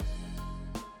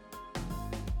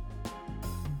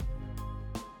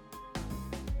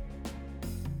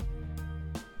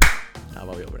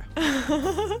vi over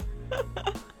det.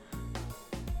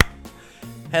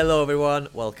 Hello everyone,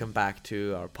 welcome back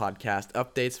to our podcast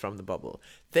Updates from the Bubble.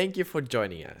 Thank you for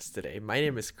joining us today. My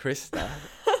name is Krista.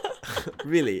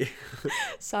 Really?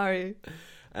 Sorry.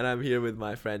 And I'm here with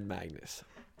my friend Magnus.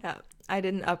 Yeah, I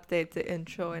didn't update the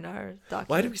intro in our document.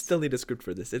 Why do we still need a script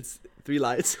for this? It's 3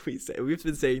 lines. We've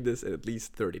been saying this at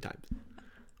least 30 times.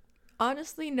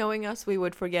 Honestly, knowing us, we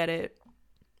would forget it.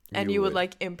 And you would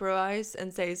like improvise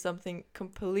and say something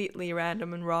completely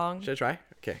random and wrong. Should I try?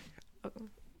 Okay.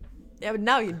 Yeah, but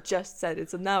now you just said it,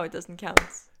 so now it doesn't count.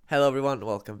 Hello everyone,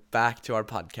 welcome back to our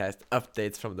podcast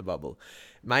Updates from the Bubble.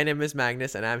 My name is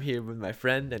Magnus and I'm here with my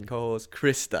friend and co-host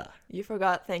Krista. You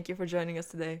forgot. Thank you for joining us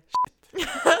today.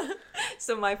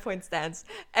 So my point stands.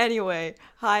 Anyway,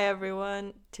 hi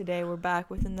everyone. Today we're back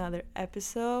with another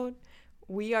episode.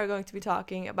 We are going to be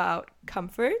talking about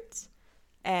comfort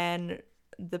and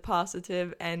the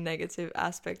positive and negative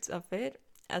aspects of it,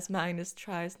 as Magnus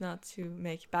tries not to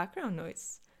make background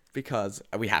noise. Because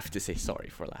we have to say sorry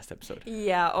for last episode.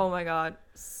 Yeah, oh my god.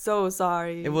 So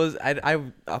sorry. It was, I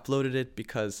uploaded it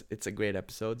because it's a great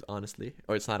episode, honestly.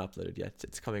 Or it's not uploaded yet.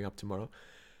 It's coming up tomorrow.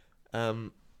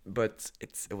 But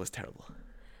it was terrible.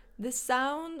 The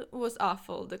sound was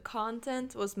awful. The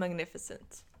content was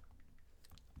magnificent.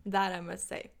 That I must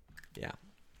say. Yeah.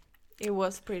 It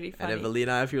was pretty funny. And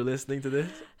Evelina, if you're listening to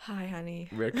this. Hi, honey.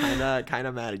 We're kind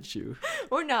of mad at you.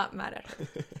 We're not mad at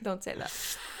her. Don't say that.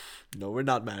 No, we're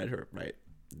not mad at her, right?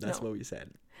 That's No. what we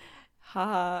said.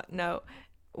 Haha, no.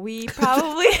 We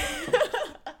probably...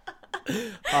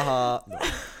 Haha, no.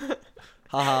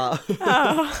 Haha.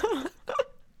 Oh.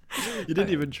 You didn't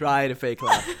even try to fake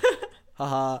laugh.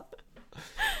 Haha.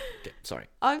 Okay, sorry.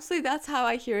 Honestly, that's how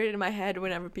I hear it in my head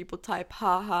whenever people type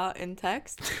haha in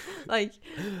text. Like...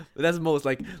 But that's most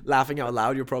like laughing out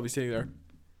loud. You're probably sitting there.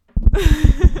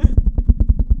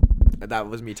 And that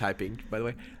was me typing, by the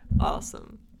way.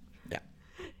 Awesome. Yeah.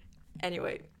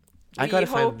 Anyway, I we gotta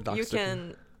find hope the you docs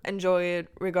can enjoy it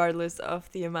regardless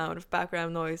of the amount of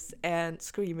background noise and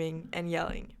screaming and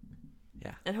yelling.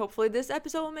 Yeah. And hopefully this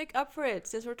episode will make up for it,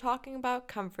 since we're talking about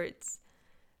comforts.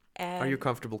 And Are you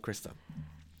comfortable, Krista?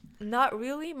 not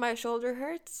really. My shoulder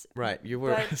hurts. Right, you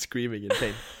were But- screaming in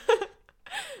pain.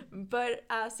 But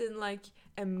as in like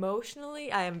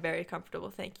emotionally, I am very comfortable.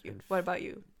 Thank you. What about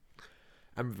you?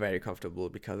 I'm very comfortable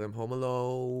because I'm home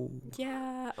alone.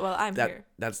 Yeah. Well, I'm here.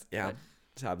 That's yeah, But-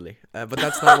 sadly. But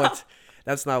that's not what.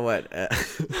 That's not what.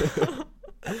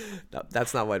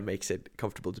 That's not what makes it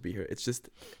comfortable to be here. It's just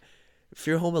if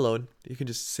you're home alone, you can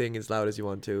just sing as loud as you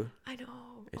want to. I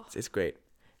know. It's great.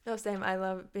 No, same. I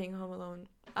love being home alone.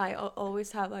 I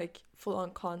always have like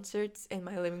full-on concerts in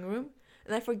my living room,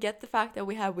 and I forget the fact that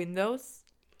we have windows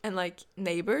and like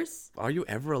neighbors. Are you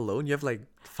ever alone? You have like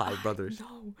 5 brothers.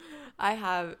 No, I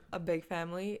have a big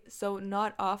family, so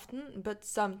not often, but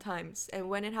sometimes. And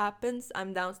when it happens,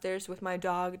 I'm downstairs with my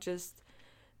dog just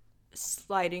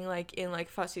sliding like in like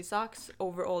fuzzy socks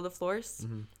over all the floors,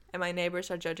 and my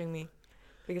neighbors are judging me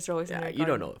because they're always in Yeah, their you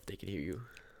don't garden. know if they can hear you.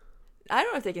 I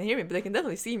don't know if they can hear me, but they can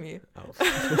definitely see me.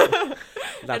 Oh.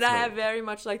 And I have very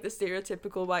much like the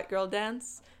stereotypical white girl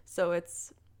dance, so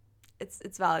it's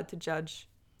valid to judge.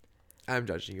 I'm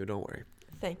judging you. Don't worry.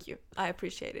 Thank you, I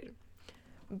appreciate it.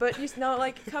 But you know,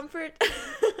 like comfort.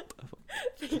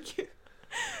 Thank you.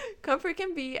 Comfort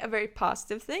can be a very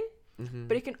positive thing,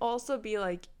 but it can also be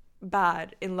like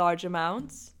bad in large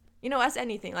amounts. You know, as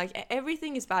anything, like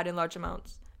everything is bad in large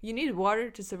amounts. You need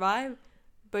water to survive,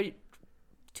 but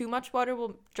too much water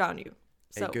will drown you.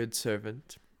 So, A good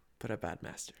servant, but a bad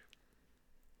master.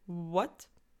 what?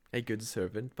 A good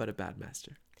servant, but a bad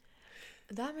master.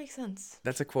 That makes sense.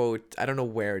 That's a quote. I don't know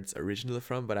where it's originally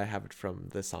from, but I have it from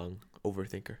the song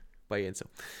Overthinker by INZO.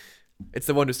 It's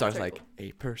the one who starts Very like cool.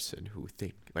 a person who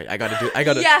think. Wait, I gotta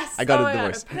Yes! I gotta oh do my the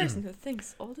God, voice. a person who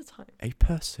thinks all the time. A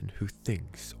person who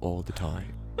thinks all the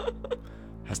time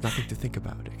has nothing to think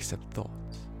about except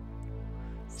thoughts.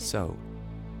 So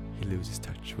he loses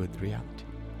touch with reality.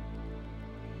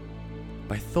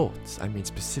 By thoughts, I mean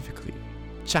specifically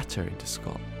chatter in the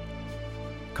skull,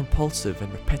 compulsive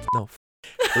and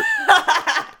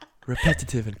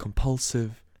repetitive and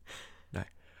compulsive. No,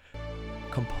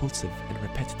 compulsive and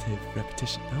repetitive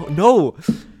repetition. No.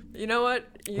 You know what?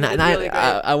 You Nah, did really great.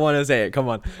 I want to say it. Come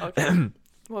on. Okay.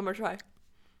 One more try.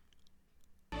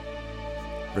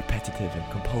 Repetitive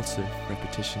and compulsive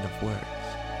repetition of words.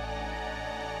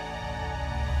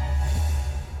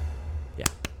 Yeah.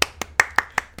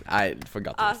 I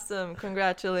forgot that. Awesome.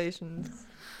 Congratulations.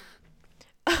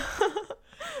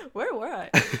 Where were I?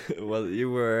 Well,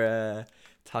 you were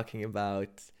talking about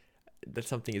that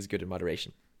something is good in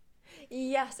moderation.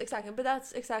 Yes, exactly. But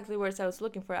that's exactly what I was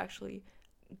looking for, actually.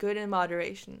 Good in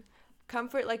moderation.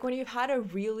 Comfort, like when you've had a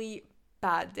really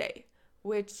bad day,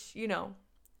 which, you know,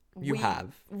 You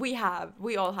have. we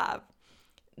all have.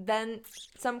 Then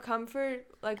some comfort,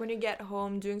 like when you get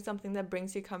home, doing something that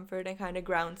brings you comfort and kind of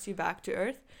grounds you back to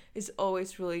earth is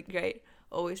always really great.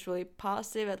 Always really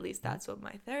positive. At least that's what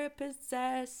my therapist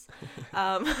says.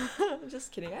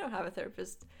 Just kidding. I don't have a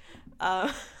therapist.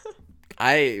 Um,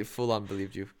 I full on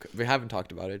believed you. We haven't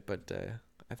talked about it, but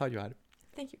I thought you had.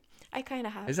 Thank you. I kind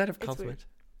of have. Is that a It's weird. compliment?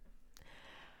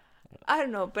 I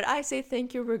don't know, but I say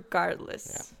thank you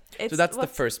regardless. Yeah. So that's the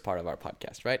first part of our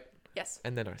podcast, right? Yes.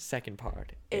 And then our second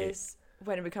part Is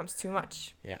when it becomes too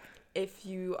much. Yeah. If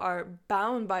you are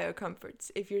bound by your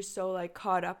comforts, if you're so like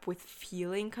caught up with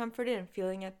feeling comforted and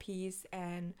feeling at peace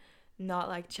and not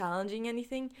like challenging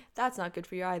anything, that's not good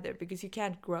for you either, because you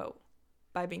can't grow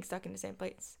by being stuck in the same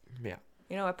place. Yeah.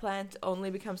 You know, a plant only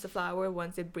becomes a flower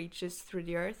once it breaches through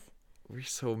the earth. We're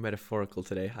so metaphorical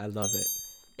today. I love it.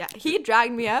 Yeah, he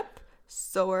dragged me up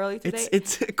so early today.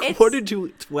 It's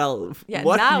 11:45. Yeah,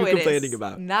 what now are you it complaining is.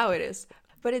 about? Now it is.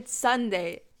 But it's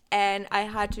Sunday, and I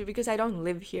had to, because I don't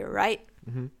live here, right?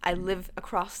 Mm-hmm. I live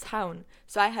across town.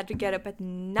 So I had to get up at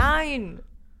 9.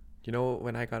 You know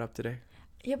when I got up today?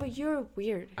 Yeah, but you're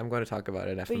weird. I'm going to talk about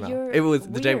it after But now. you're It was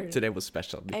the day weird. today was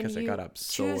special because I got up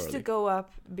so choose early. to go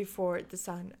up before the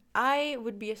sun. I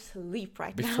would be asleep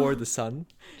right now. Before the sun?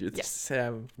 You Yes. say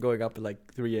I'm going up at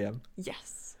like 3 a.m.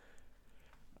 Yes.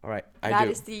 All right, That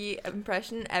do. is the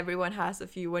impression everyone has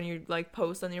of you when you like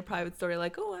post on your private story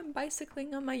like, oh, I'm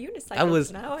bicycling on my unicycle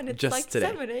was now, and it's just like today.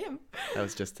 7 a.m. That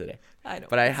was just today. I know.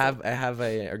 But I have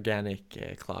a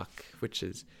organic clock which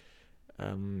is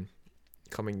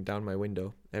coming down my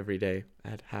window every day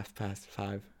at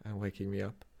 5:30 and waking me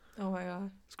up, Oh my god.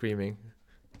 screaming.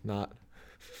 Not.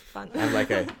 Fun. I'm like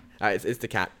it's the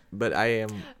cat, but I am.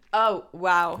 Oh,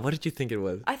 wow. What did you think it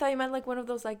was? I thought you meant like one of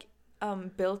those like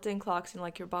built-in clocks in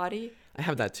like your body. I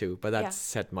have that too, but that's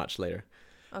Yeah. set much later.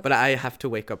 Okay. But I have to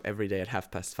wake up every day at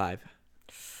 5:30.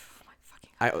 Oh my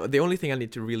fucking The only thing I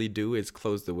need to really do is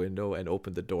close the window and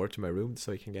open the door to my room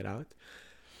so I can get out.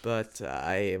 But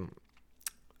I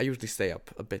usually stay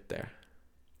up a bit there.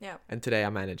 Yeah. And today I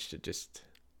managed to just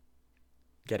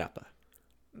get up,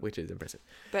 which is impressive.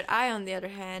 But I, on the other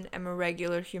hand, am a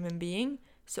regular human being,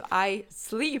 so I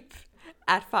sleep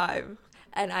at 5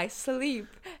 and I sleep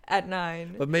at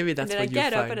 9. But maybe that's and then where I you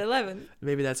get up find. at 11.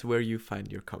 Maybe that's where you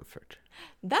find your comfort.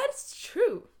 That's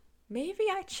true. Maybe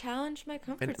I challenge my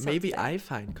comfort And zone maybe today. I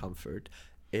find comfort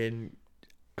in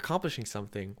accomplishing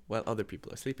something while other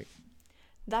people are sleeping.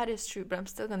 That is true, but I'm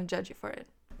still gonna judge you for it.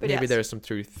 But Maybe yes, there's some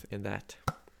truth in that.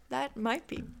 that might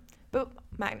be. But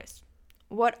Magnus,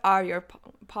 what are your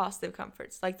positive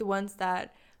comforts? Like the ones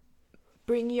that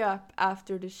bring you up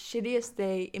after the shittiest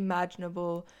day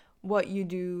imaginable, what you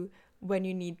do when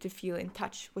you need to feel in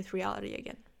touch with reality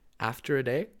again. After a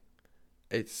day,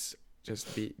 it's just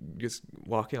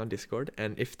walking on Discord,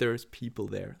 and if there's people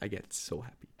there, I get so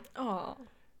happy. Oh.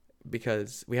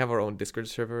 Because we have our own Discord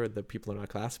server, the people in our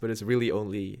class, but it's really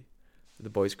only the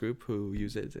boys group who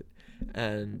uses it.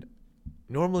 And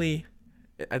normally,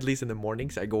 at least in the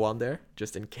mornings, I go on there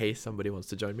just in case somebody wants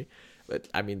to join me. But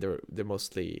I mean, they're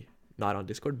mostly not on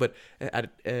Discord. But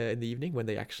in the evening, when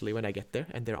I get there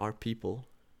and there are people,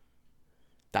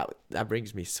 that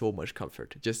brings me so much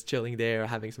comfort. Just chilling there,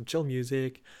 having some chill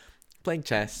music, playing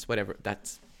chess, whatever.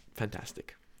 That's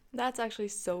fantastic. That's actually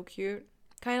so cute.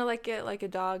 Kind of like a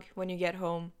dog when you get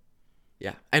home.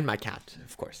 Yeah, and my cat,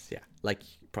 of course. Yeah, like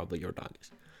probably your dog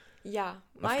is. Yeah.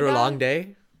 After a long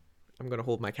day, I'm gonna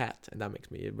hold my cat, and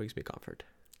it brings me comfort.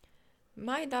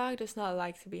 My dog does not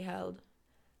like to be held,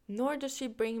 nor does she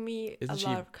bring me Isn't a she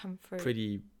lot of comfort.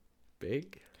 Pretty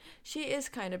big. She is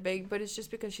kind of big, but it's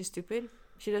just because she's stupid.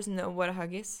 She doesn't know what a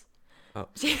hug is. Oh.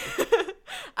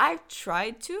 I've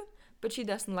tried to, but she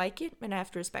doesn't like it, and I have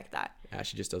to respect that. Yeah,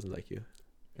 she just doesn't like you.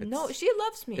 No, she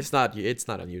loves me. It's not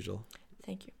unusual.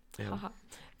 Thank you. Yeah. Haha.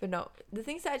 But no, the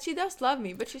thing's that she does love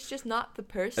me, but she's just not the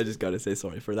person. I just gotta say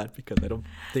sorry for that because I don't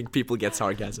think people get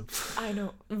sarcasm. I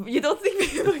know. You don't think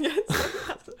people get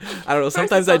sarcasm? I don't know. First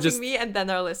Sometimes I insulting just. me and then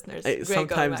our listeners. Great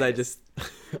Sometimes going, I Magnus. just.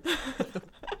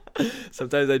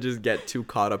 Sometimes I just get too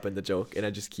caught up in the joke and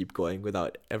I just keep going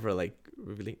without ever like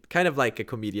revealing. Kind of like a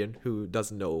comedian who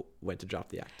doesn't know when to drop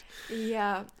the act.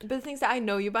 Yeah, but the thing's that I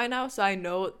know you by now, so I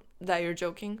know that you're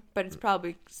joking. But it's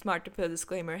probably smart to put a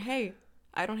disclaimer. Hey,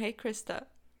 I don't hate Krista.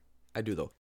 I do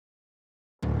though.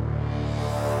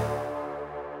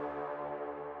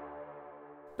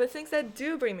 But things that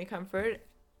do bring me comfort,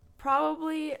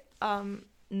 probably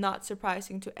not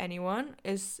surprising to anyone,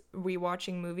 is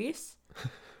rewatching movies.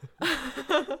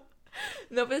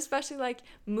 No, but especially like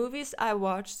movies I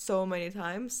watched so many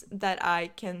times that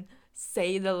I can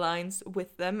say the lines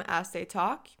with them as they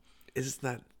talk. Isn't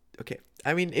that okay?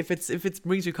 I mean, if it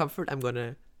brings you comfort, I'm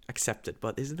gonna accept it.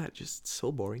 But isn't that just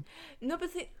so boring? No,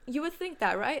 but you would think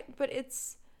that, right? But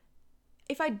it's,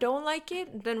 if I don't like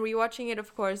it, then rewatching it,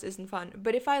 of course, isn't fun.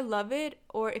 But if I love it,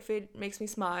 or if it makes me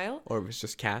smile, Or if it's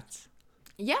just cats.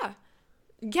 yeah,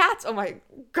 cats. Oh my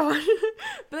god!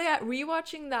 But yeah,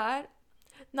 rewatching that.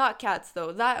 Not cats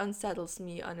though. That unsettles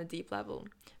me on a deep level.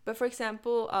 But for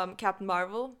example, Captain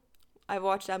Marvel, I've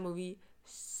watched that movie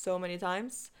so many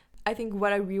times. I think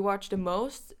what I rewatch the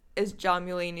most is John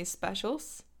Mulaney's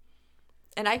specials,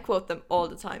 and I quote them all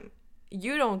the time.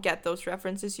 You don't get those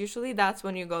references usually. That's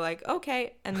when you go like,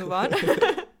 okay, and move on.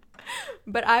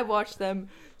 But I watch them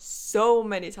so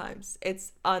many times.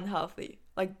 It's unhealthy.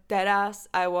 Like deadass,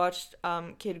 I watched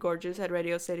Kid Gorgeous at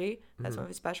Radio City. That's one of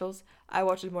his specials. I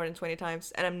watched it more than 20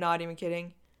 times, and I'm not even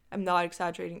kidding. I'm not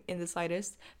exaggerating in the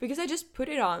slightest, because I just put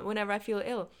it on whenever I feel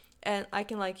ill, and I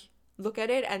can like look at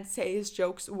it and say his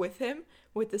jokes with him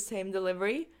with the same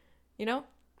delivery, you know?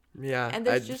 Yeah, And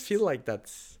I there's feel like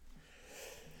that's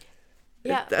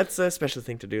yeah. that's a special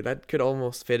thing to do. That could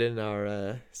almost fit in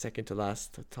our second to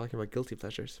last talking about guilty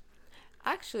pleasures.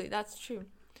 Actually, that's true.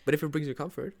 But if it brings you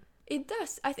comfort, It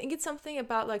does. I think it's something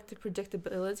about like the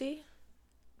predictability,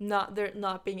 not there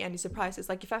not being any surprises.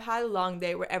 Like if I've had a long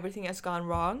day where everything has gone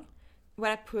wrong,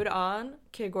 when I put on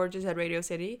Kid Gorgeous at Radio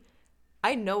City,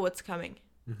 I know what's coming.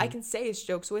 I can say his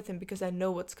jokes with him because I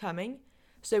know what's coming.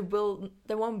 So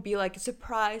there won't be like a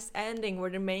surprise ending where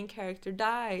the main character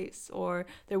dies, or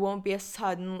there won't be a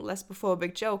sudden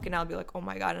lesbophobic joke and I'll be like, oh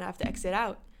my god, and I have to exit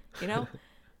out. You know?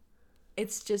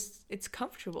 It's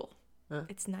comfortable.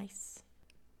 It's nice.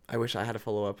 I wish I had a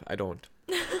follow-up. I don't.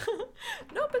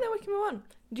 No, but then we can move on.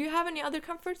 Do you have any other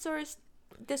comforts, or is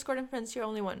Discord and Friends your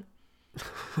only one?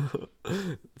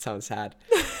 It sounds sad.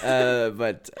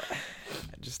 But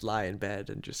I just lie in bed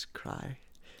and just cry.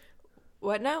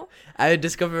 What now? I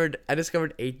discovered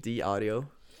 8D audio.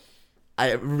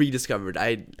 I rediscovered.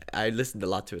 I listened a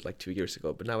lot to it like 2 years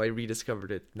ago, but now I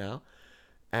rediscovered it now,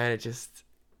 and it just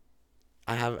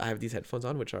I have these headphones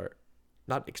on which are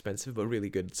not expensive but really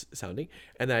good sounding,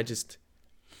 and then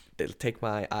they'll take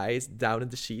my eyes down in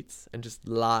the sheets and just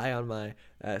lie on my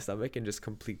stomach and just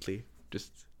completely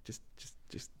just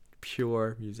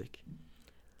pure music.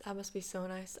 That must be so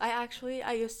nice.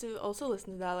 I used to also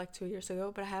listen to that like 2 years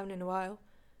ago, but I haven't in a while.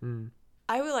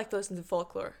 I would like to listen to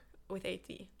folklore with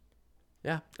 8D.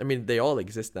 Yeah, I mean they all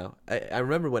exist now. I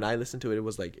remember when I listened to it, it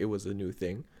was like it was a new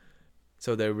thing.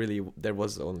 So there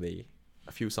was only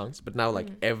a few songs, but now like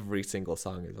every single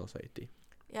song is also 8D.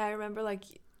 Yeah, I remember like.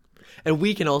 And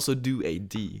we can also do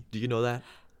 8D. Do you know that?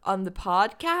 On the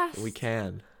podcast? We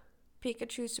can.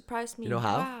 Pikachu surprised me. You know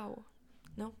how? Wow.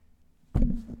 No.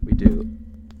 We do.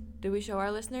 Do we show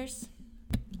our listeners?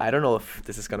 I don't know if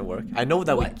this is gonna work. I know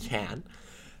that What? we can,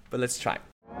 but let's try.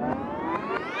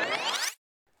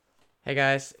 Hey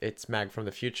guys, it's Mag from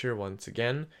the future once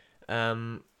again.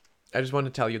 I just want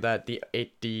to tell you that the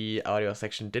 8D audio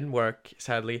section didn't work,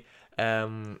 sadly.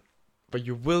 But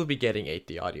you will be getting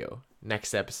 8D audio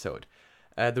next episode.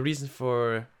 The reason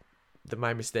for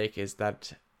my mistake is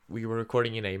that we were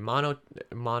recording in a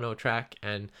mono track,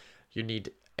 and you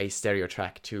need a stereo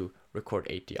track to record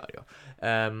 8D audio.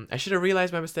 I should have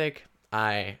realized my mistake.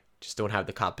 I just don't have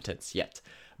the competence yet.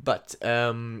 But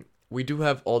we do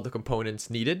have all the components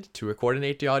needed to record an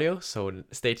 8D audio, so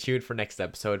stay tuned for next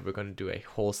episode. We're going to do a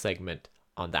whole segment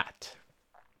on that.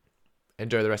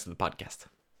 Enjoy the rest of the podcast.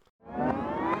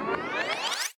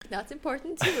 That's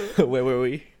important too. Where were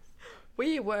we?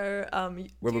 We were, Where do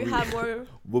were you we? have more?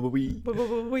 Where were we?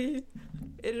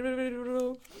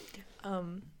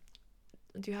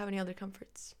 Do you have any other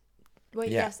comforts? Wait,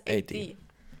 Yeah, yes, 8D.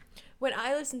 When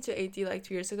I listened to 8D like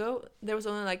 2 years ago, there was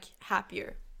only like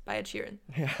Happier by Ed Sheeran.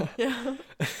 Yeah. Yeah.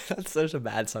 That's such a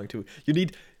bad song too. You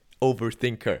need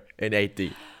Overthinker in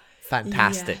 8D.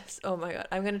 Fantastic. Yes. Oh my god.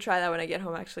 I'm going to try that when I get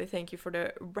home actually. Thank you for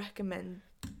the recommendation.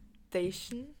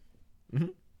 Mm-hmm.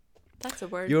 That's a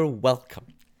word. You're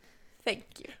welcome. Thank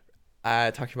you.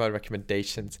 Talking about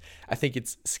recommendations, I think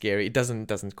it's scary. It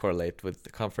doesn't correlate with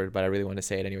the comfort, but I really want to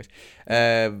say it anyways.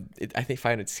 I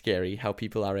find it scary how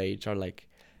people our age are like,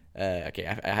 okay,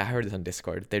 I heard this on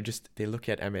Discord. They look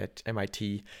at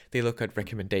MIT, they look at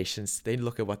recommendations, they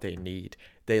look at what they need,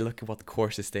 they look at what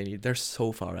courses they need. They're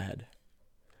so far ahead.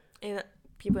 In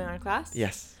people in our class?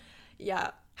 Yes. Yeah.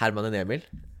 Herman and Emil.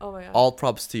 Oh my god. All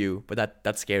props to you, but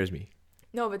that scares me.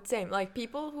 No, but same. Like,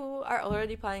 people who are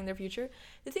already planning their future.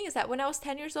 The thing is that when I was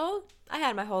 10 years old, I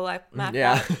had my whole life mapped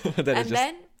out. Then And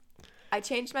then I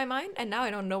changed my mind and now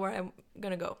I don't know where I'm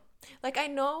gonna go. Like I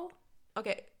know,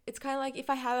 okay, it's kind of like if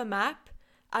I have a map,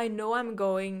 I know I'm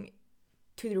going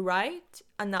to the right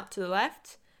and not to the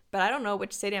left, but I don't know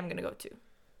which city I'm gonna go to.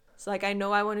 So like I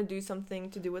know I want to do something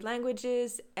to do with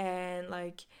languages and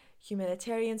like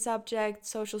humanitarian subjects,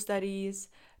 social studies,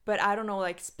 but I don't know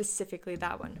like specifically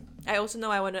that one. I also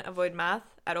know I want to avoid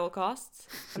math at all costs.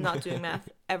 I'm not doing math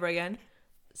ever again.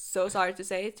 So sorry to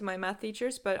say to my math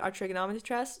teachers, but our trigonometry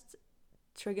test.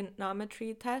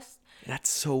 That's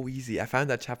so easy. I found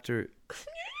that chapter.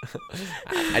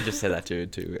 I just said that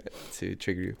to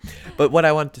trigger you. But what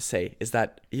I want to say is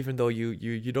that even though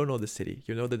you don't know the city,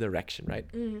 you know the direction, right?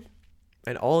 Mm.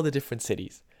 And all the different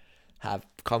cities have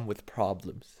come with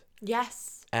problems.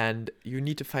 Yes. And you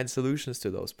need to find solutions to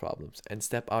those problems and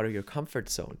step out of your comfort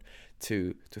zone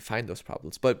to find those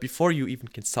problems. But before you even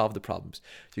can solve the problems,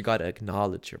 you got to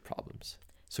acknowledge your problems.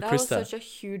 So that Krista, was such a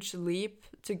huge leap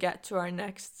to get to our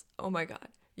next. Oh my God.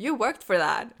 You worked for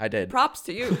that. I did. Props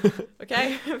to you.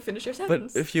 Okay, finish your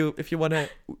sentence. But if you want to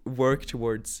work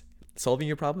towards solving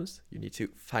your problems, you need to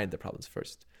find the problems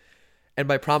first. And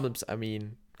by problems, I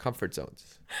mean comfort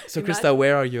zones. So Krista,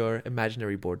 where are your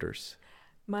imaginary borders?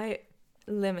 My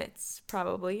limits,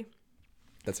 probably.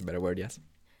 That's a better word, yes.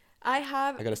 I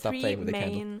gotta stop three playing with the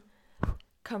main candle.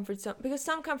 comfort zones, because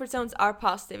some comfort zones are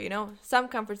positive, you know. Some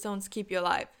comfort zones keep you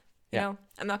alive. You know,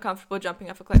 I'm not comfortable jumping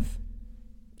off a cliff.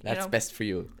 That's best for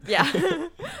you. Yeah.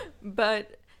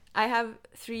 But I have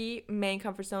 3 main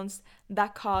comfort zones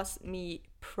that cause me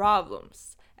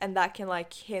problems and that can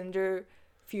like hinder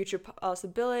future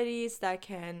possibilities, that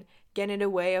can get in the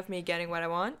way of me getting what I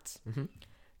want. Mm-hmm.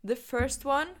 The first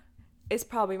one is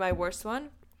probably my worst one.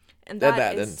 And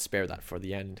that is... Then spare that for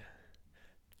the end.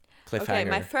 Cliffhanger. Okay,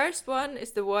 my first one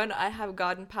is the one I have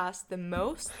gotten past the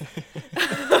most.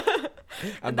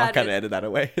 I'm not going to edit that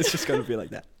away. It's just going to be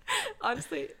like that.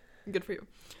 Honestly, good for you.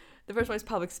 The first one is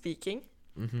public speaking.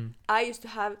 Mm-hmm. I used to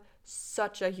have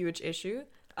such a huge issue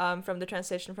from the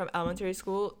transition from elementary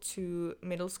school to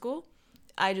middle school.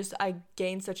 I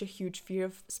gained such a huge fear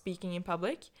of speaking in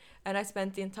public, and I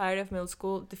spent the entirety of middle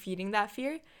school defeating that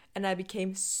fear, and I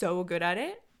became so good at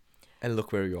it. And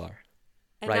look where you are.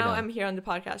 And right now I'm here on the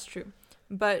podcast, true.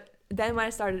 But then when I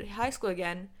started high school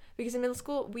again, because in middle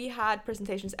school we had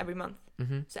presentations every month.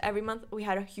 Mm-hmm. So every month we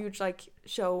had a huge like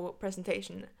show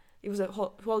presentation. It was a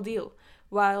whole deal.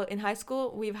 While in high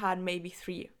school we've had maybe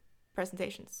 3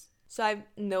 presentations. So I've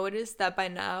noticed that by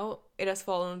now it has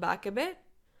fallen back a bit.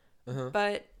 Uh-huh.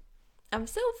 But I'm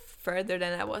still further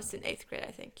than I was in 8th grade,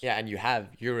 I think. Yeah, and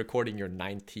you're recording your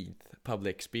 19th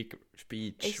public speech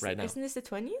right now. Isn't this the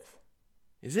 20th?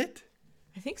 Is it?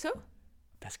 I think so.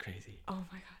 That's crazy. Oh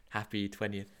my God. Happy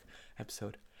 20th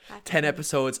episode. 10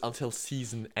 episodes until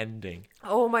season ending.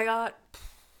 Oh my God.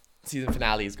 Season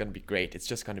finale is going to be great. It's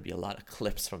just going to be a lot of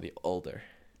clips from the older.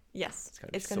 Yes.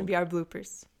 It's going to be our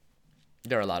bloopers.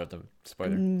 There are a lot of them.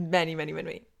 Spoiler. Many, many, many,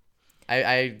 many.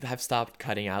 I have stopped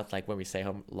cutting out like when we say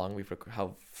how long we've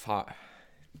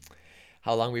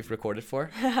recorded for.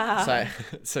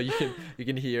 So you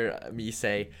can hear me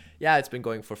say, yeah, it's been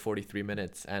going for 43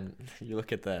 minutes, and you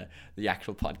look at the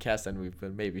actual podcast and we've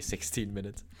been maybe 16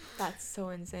 minutes. That's so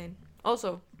insane.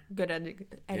 Also, good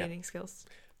editing skills.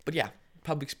 But yeah,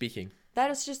 public speaking.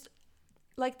 That is just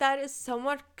like, that is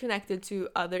somewhat connected to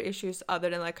other issues other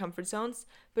than like comfort zones,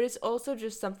 but it's also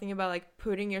just something about like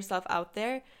putting yourself out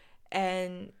there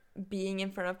and being in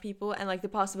front of people and like the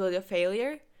possibility of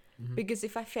failure. Mm-hmm. Because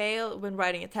if I fail when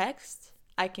writing a text,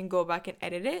 I can go back and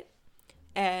edit it.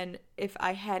 And if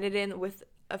I hand it in with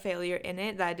a failure in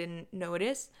it that I didn't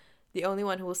notice, the only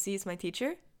one who will see is my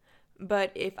teacher.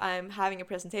 But if I'm having a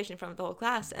presentation in front of the whole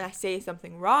class and I say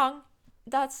something wrong,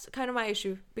 that's kind of my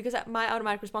issue. Because my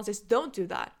automatic response is, don't do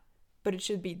that. But it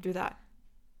should be, do that.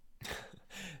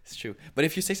 It's true. But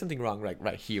if you say something wrong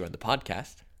right here on the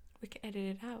podcast, we can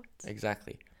edit it out.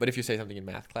 Exactly. But if you say something in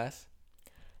math class,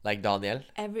 like Daniel.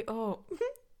 Everyone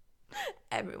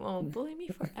will bully me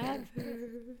forever.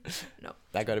 No.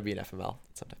 That got to be an FML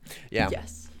sometime. Yeah.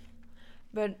 Yes.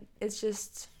 But it's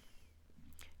just...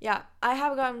 Yeah, I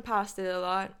have gotten past it a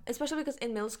lot. Especially because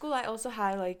in middle school, I also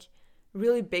had like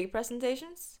really big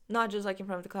presentations. Not just like in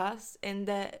front of the class.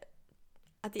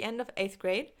 At the end of 8th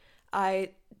grade,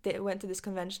 I went to this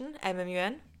convention,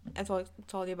 MMUN. I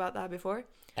told you about that before.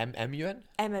 MMUN?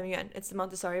 MMUN. It's the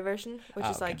Montessori version, which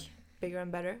is like bigger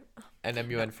and better. And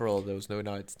MUN for all those. No,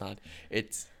 it's not.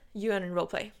 It's UN and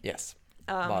roleplay. Yes.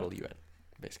 Model UN,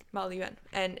 basically. Model UN.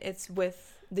 And it's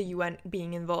with the UN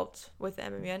being involved with the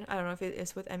MMUN. I don't know if it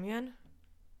is with MUN.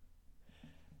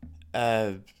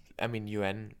 I mean,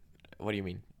 UN. What do you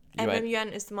mean? MUN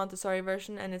is the Montessori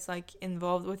version, and it's like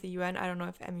involved with the UN. I don't know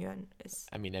if MUN is.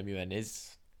 I mean, MUN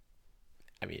is.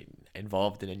 I mean,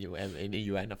 involved in a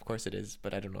UN, of course it is,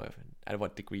 but I don't know at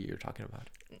what degree you're talking about.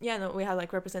 Yeah, no, we had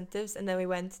like representatives, and then we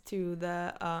went to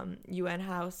the UN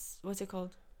house. What's it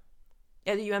called?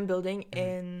 Yeah, the UN building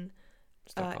in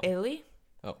Italy.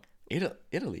 Oh,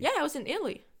 Italy. Yeah, I was in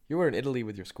Italy. You were in Italy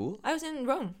with your school? I was in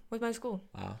Rome with my school.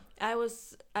 Wow.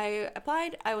 I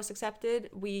applied. I was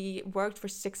accepted. We worked for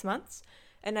 6 months.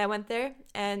 And I went there,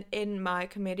 and in my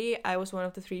committee, I was one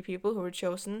of the 3 people who were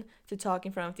chosen to talk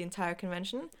in front of the entire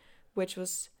convention, which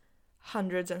was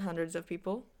hundreds and hundreds of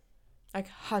people. Like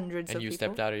hundreds of people. And you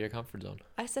stepped out of your comfort zone.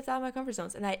 I stepped out of my comfort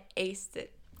zones, and I aced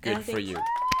it. Good for you.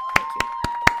 Thank you.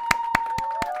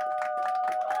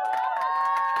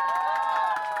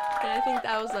 And I think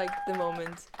that was like the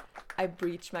moment I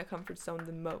breached my comfort zone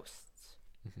the most.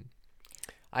 Mm-hmm.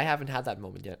 I haven't had that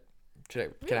moment yet.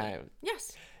 Can I?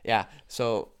 Yes. Yeah,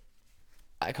 so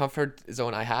a comfort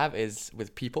zone I have is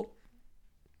with people.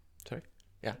 Sorry?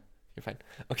 Yeah, you're fine.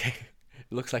 Okay.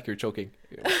 It looks like you're choking.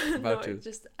 You're No,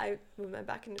 I moved my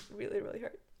back and it really, really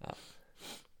hurt. Oh.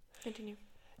 Continue.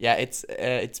 Yeah, it's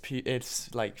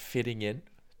like fitting in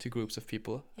to groups of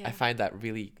people. Yeah. I find that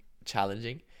really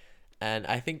challenging. And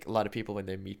I think a lot of people, when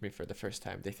they meet me for the first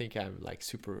time, they think I'm like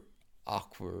super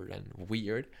awkward and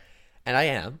weird. And I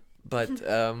am, but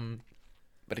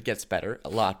it gets better, a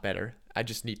lot better. I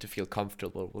just need to feel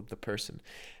comfortable with the person.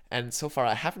 And so far,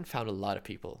 I haven't found a lot of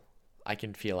people I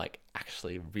can feel like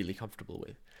actually really comfortable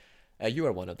with. You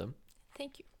are one of them.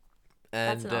 Thank you.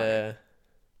 And That's an honor.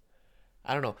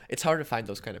 I don't know. It's hard to find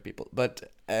those kind of people, but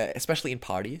especially in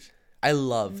parties. I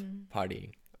love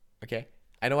partying. Okay,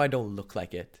 I know I don't look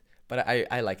like it, but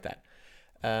I like that.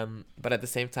 But at the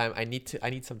same time, I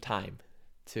need some time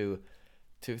to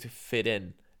fit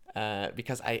in.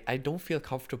 Because I don't feel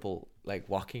comfortable like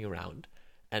walking around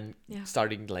and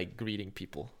starting like greeting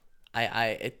people.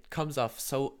 It comes off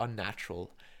so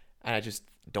unnatural, and I just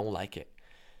don't like it.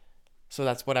 So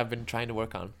that's what I've been trying to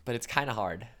work on, but it's kind of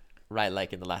hard, right?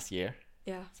 Like in the last year,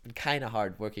 it's been kind of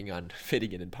hard working on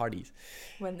fitting in parties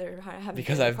When they're having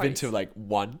because I've been to like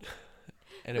one,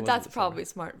 and but that's probably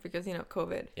smart because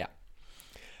COVID. Yeah.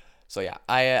 So yeah,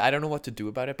 I don't know what to do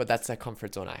about it, but that's a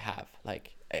comfort zone I have.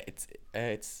 Like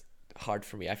it's hard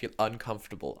for me. I feel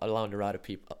uncomfortable around a lot of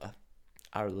people.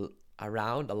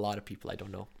 Around a lot of people I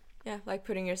don't know. Yeah, like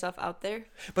putting yourself out there.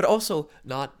 But also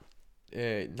not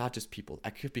just people.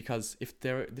 Because if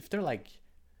they're like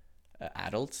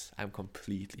adults, I'm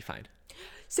completely fine.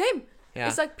 Same. Yeah.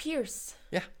 It's like peers.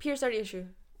 Yeah. Peers are the issue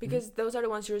because those are the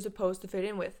ones you're supposed to fit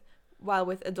in with. While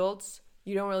with adults,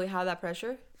 you don't really have that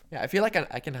pressure. Yeah, I feel like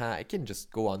I can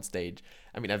just go on stage.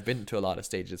 I mean, I've been to a lot of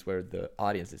stages where the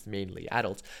audience is mainly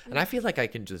adults, and I feel like I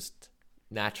can just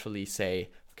naturally say,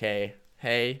 okay,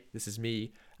 hey, this is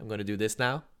me. I'm going to do this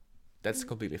now. That's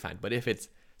completely fine. But if it's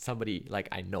somebody like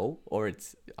I know or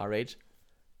it's our age,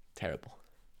 terrible.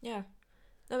 Yeah.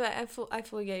 No, but I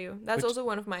fully get you. That's also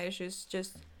one of my issues,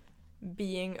 just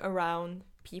being around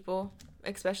people,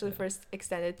 especially for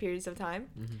extended periods of time.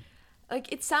 Mm-hmm.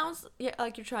 Like, it sounds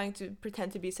like you're trying to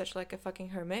pretend to be such like a fucking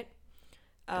hermit.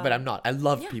 But I'm not. I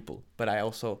love people, but I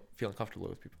also feel uncomfortable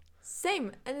with people.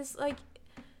 Same. And it's like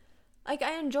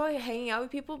I enjoy hanging out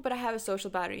with people, but I have a social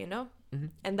battery, you know? Mm-hmm.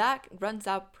 And that runs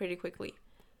out pretty quickly.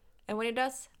 And when it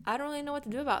does, I don't really know what to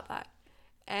do about that.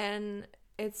 And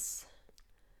it's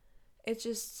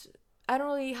just, I don't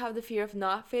really have the fear of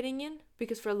not fitting in,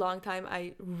 because for a long time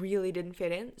I really didn't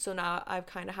fit in. So now I've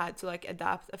kind of had to like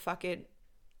adapt a fuck it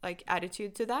like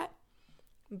attitude to that.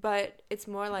 But it's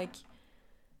more like,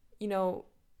 you know,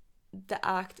 the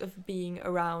act of being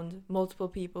around multiple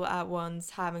people at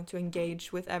once, having to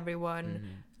engage with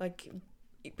everyone, like,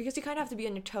 because you kind of have to be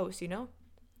on your toes, you know?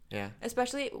 Yeah.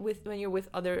 Especially when you're with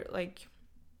other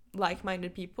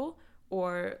like-minded people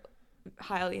or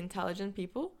highly intelligent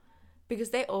people, because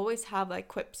they always have like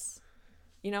quips,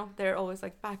 you know? They're always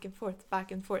like back and forth,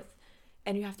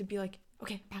 and you have to be like,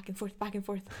 okay, back and forth.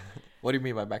 What do you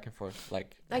mean by back and forth?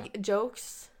 Like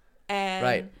jokes and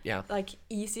right, yeah, like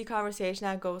easy conversation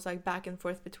that goes like back and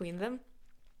forth between them.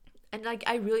 And like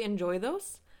I really enjoy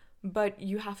those, but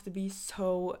you have to be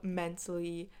so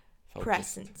mentally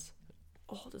present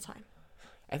all the time.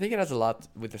 I think it has a lot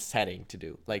with the setting to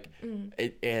do. Like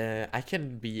I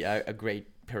can be a great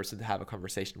person to have a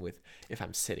conversation with if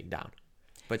I'm sitting down.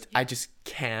 But I just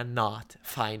cannot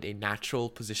find a natural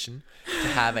position to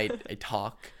have a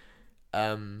talk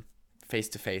face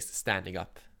to face, standing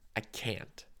up. I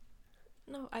can't.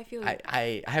 No, I feel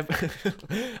I have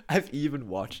I've even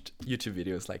watched YouTube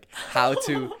videos like how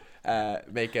to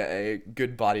make a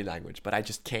good body language, but I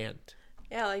just can't.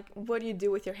 Yeah, like, what do you do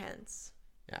with your hands?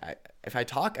 Yeah, if I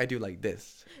talk, I do like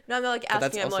this. No, I'm not like But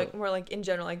that's asking. I'm also- like more like in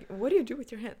general. Like, what do you do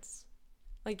with your hands?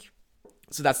 Like,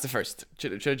 So that's the first.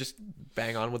 Should I just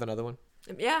bang on with another one?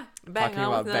 yeah, bang Talking on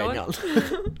about with another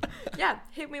bang one. Yeah,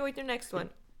 hit me with your next one.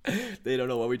 They don't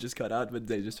know what we just cut out, but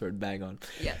they just heard bang on.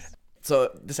 Yes. So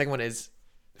the second one is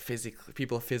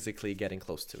people physically getting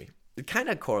close to me. It kind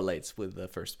of correlates with the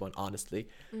first one, honestly.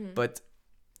 Mm-hmm. But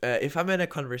if I'm in a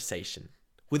conversation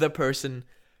with a person,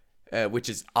 which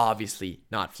is obviously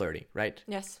not flirting, right?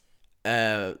 Yes.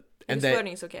 And Because then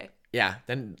flirting is okay. yeah,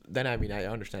 then I mean I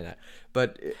understand that,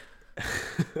 but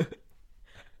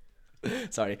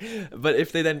sorry, but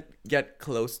if they then get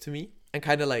close to me and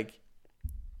kind of like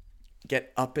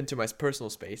get up into my personal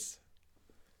space,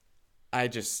 I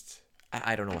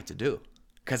don't know what to do,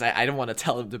 because I don't want to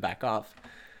tell them to back off,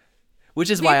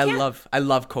 which is why I love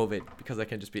COVID, because I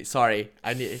can just be sorry.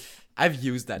 I've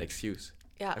used that excuse.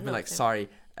 Yeah. I've been like, sorry,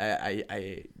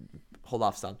 I hold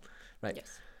off, son, right?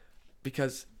 Yes.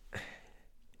 Because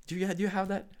do you have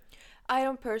that? I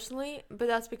don't personally, but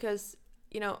that's because,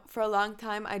 for a long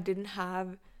time I didn't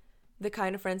have the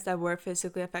kind of friends that were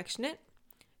physically affectionate,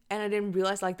 and I didn't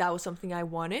realize like that was something I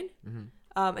wanted.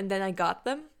 Mm-hmm. And then I got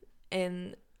them,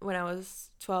 and when I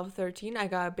was 12, 13, I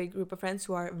got a big group of friends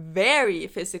who are very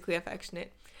physically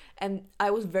affectionate, and I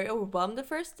was very overwhelmed at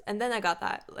first, and then I got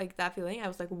that feeling. I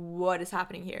was like, what is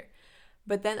happening here?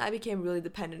 But then I became really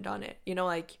dependent on it,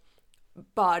 like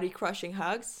body crushing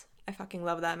hugs. I fucking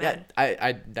love that, man.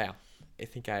 Yeah, I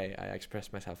think I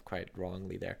expressed myself quite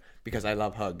wrongly there, because I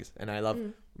love hugs and I love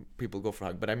people go for a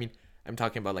hug. But I mean, I'm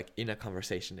talking about like in a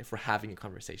conversation, if we're having a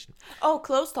conversation. Oh,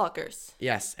 close talkers.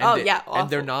 Yes. And and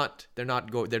they don't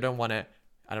want to,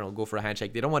 I don't know, go for a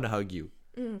handshake. They don't want to hug you.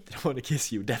 They don't want to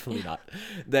kiss you. Definitely not.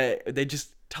 They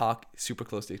just talk super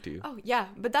closely to you. Oh, yeah.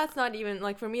 But that's not even,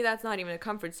 like, for me, that's not even a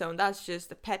comfort zone. That's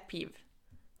just a pet peeve.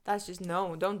 That's just,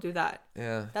 no, don't do that.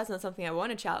 Yeah. That's not something I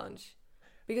want to challenge.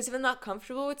 Because if I'm not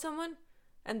comfortable with someone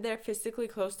and they're physically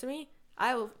close to me,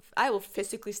 I will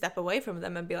physically step away from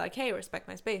them and be like, hey, respect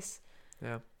my space.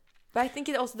 Yeah. But I think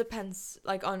it also depends,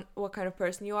 like, on what kind of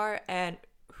person you are and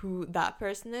who that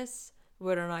person is,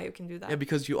 whether or not you can do that. Yeah,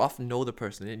 because you often know the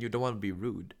person and you don't want to be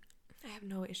rude. I have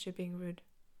no issue being rude.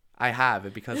 I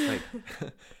have, because like,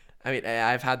 I mean,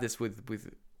 I've had this with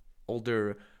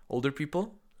older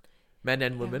people, men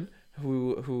and women,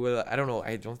 who I don't know,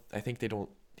 I think they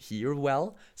don't hear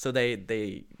well, so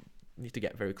they need to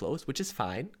get very close, which is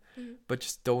fine, but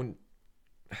just don't.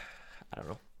 I don't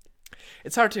know.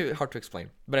 It's hard to explain,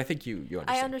 but I think you understand.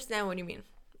 I understand what you mean.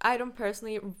 I don't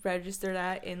personally register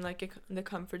that in like the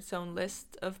comfort zone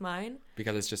list of mine,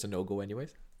 because it's just a no-go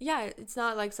anyways. Yeah, it's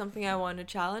not like something I want to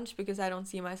challenge, because I don't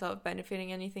see myself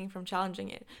benefiting anything from challenging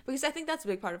it, because I think that's a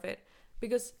big part of it.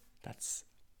 Because that's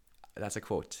a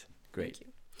quote. Great. Thank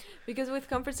you. Because with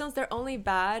comfort zones, they're only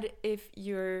bad if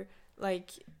you're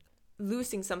like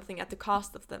losing something at the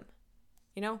cost of them,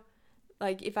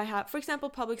 like if I have, for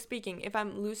example, public speaking, if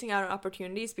I'm losing out on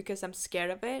opportunities because I'm scared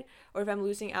of it, or if I'm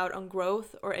losing out on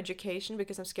growth or education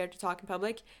because I'm scared to talk in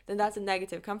public, then that's a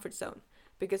negative comfort zone,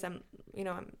 because I'm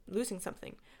losing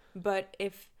something. But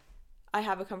if I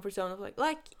have a comfort zone of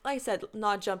like I said,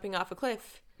 not jumping off a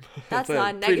cliff, that's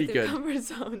not a negative comfort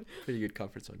zone. Pretty good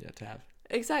comfort zone, yeah, to have.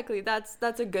 Exactly, that's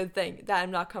a good thing, that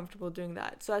I'm not comfortable doing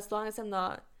that. So as long as I'm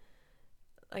not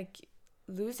like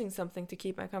losing something to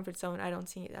keep my comfort zone, I don't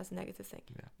see it as a negative thing.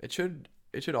 Yeah, it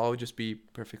should all just be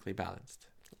perfectly balanced,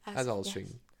 as all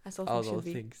things. As all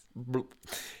things.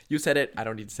 You said it. I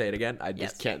don't need to say it again. I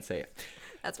just can't say it.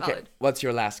 That's valid. Okay, what's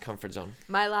your last comfort zone?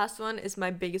 My last one is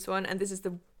my biggest one, and this is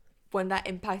the one that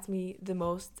impacts me the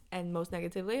most and most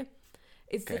negatively.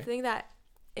 It's the thing that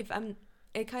it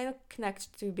kind of connects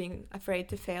to being afraid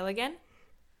to fail again.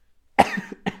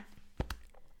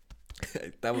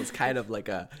 That was kind of like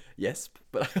a yes,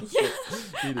 but a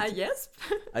yes.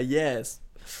 A yes.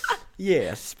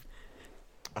 Yes.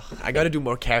 Oh, I got to do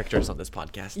more characters on this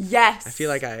podcast. Yes. I feel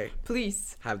like I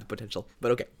please have the potential,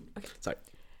 but okay. Sorry.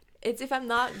 It's if I'm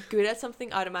not good at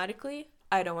something automatically,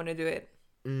 I don't want to do it.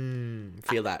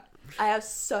 Feel that. I have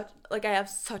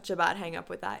such a bad hang up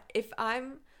with that. If I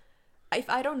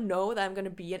don't know that I'm going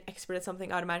to be an expert at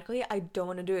something automatically, I don't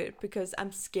want to do it, because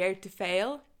I'm scared to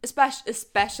fail,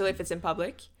 especially if it's in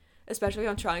public, especially if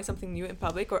I'm trying something new in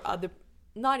public, or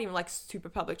not even like super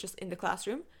public, just in the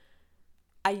classroom.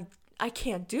 I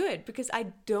can't do it, because I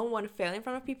don't want to fail in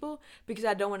front of people, because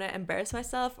I don't want to embarrass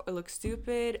myself or look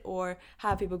stupid or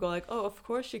have people go like, oh, of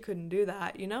course she couldn't do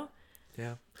that,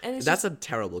 Yeah. And that's a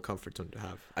terrible comfort zone to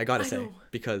have, I gotta say,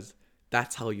 because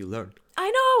that's how you learn.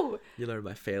 I know. You learn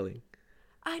by failing.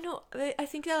 I know. I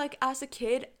think that like as a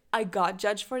kid, I got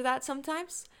judged for that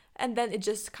sometimes. And then it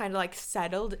just kind of like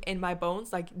settled in my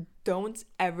bones. Like, don't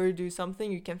ever do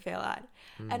something you can fail at.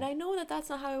 And I know that that's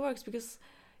not how it works because,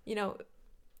 you know,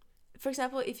 for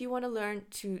example, if you want to learn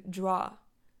to draw,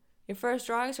 your first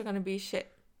drawings are going to be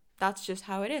shit. That's just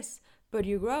how it is. But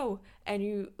you grow and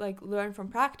you like learn from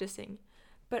practicing.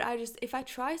 But if I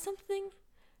try something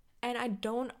and I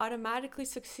don't automatically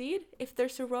succeed, if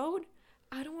there's a road,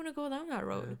 I don't want to go down that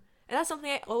road. Yeah. And that's something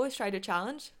I always try to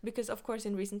challenge because, of course,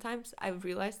 in recent times, I've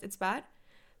realized it's bad.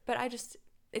 But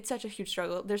it's such a huge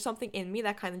struggle. There's something in me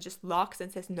that kind of just locks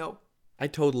and says no. I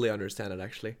totally understand it,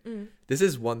 actually. This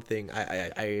is one thing,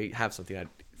 I have something that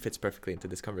fits perfectly into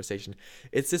this conversation.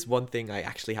 It's this one thing I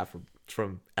actually have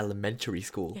from elementary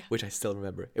school, which I still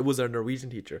remember. It was our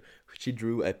Norwegian teacher. She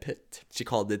drew a pit. She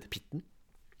called it pitten.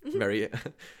 Very,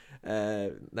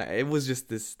 it was just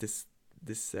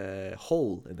this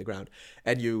hole in the ground.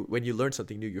 And when you learn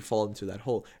something new, you fall into that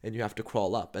hole and you have to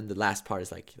crawl up. And the last part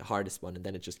is like the hardest one, and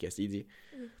then it just gets easy.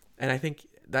 And I think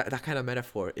that kind of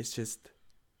metaphor is just...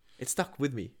 It stuck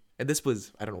with me. And this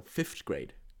was, I don't know, 5th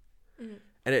grade.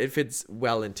 And it fits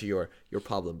well into your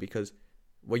problem because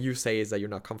what you say is that you're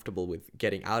not comfortable with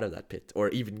getting out of that pit or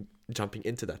even jumping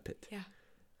into that pit. Yeah.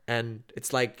 And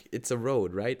it's like, it's a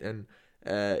road, right? And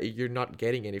you're not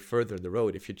getting any further in the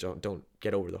road if you don't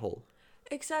get over the hole.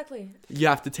 Exactly. You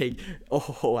have to take,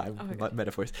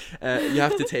 metaphors. You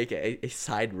have to take a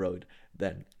side road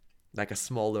then, like a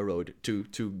smaller road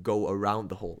to go around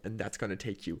the hole. And that's going to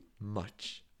take you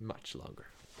much longer.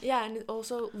 Yeah, and it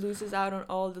also loses out on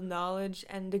all the knowledge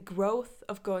and the growth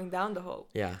of going down the hole.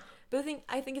 Yeah. But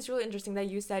I think it's really interesting that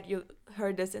you said you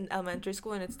heard this in elementary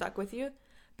school and it stuck with you,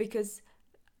 because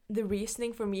the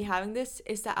reasoning for me having this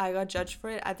is that I got judged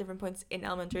for it at different points in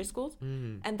elementary school.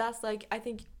 And that's like, I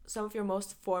think, some of your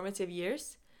most formative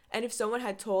years. And if someone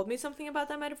had told me something about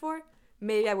that metaphor,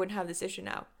 maybe I wouldn't have this issue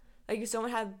now. Like if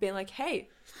someone had been like, hey,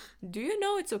 do you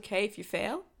know it's okay if you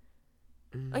fail?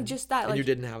 Like just that. And you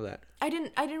didn't have that. I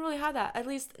didn't really have that. At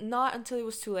least not until it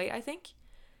was too late, I think.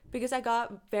 Because I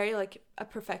got very like a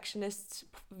perfectionist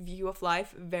view of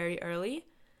life very early.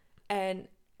 And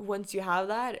once you have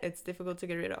that, it's difficult to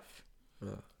get rid of.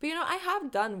 But you know, I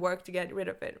have done work to get rid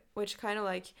of it, which kind of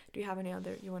like, do you have any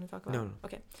other you want to talk about? No.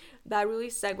 Okay. That really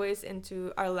segues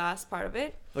into our last part of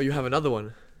it. Oh, you have another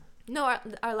one? No,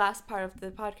 our last part of the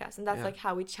podcast. And that's like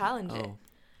how we challenge it.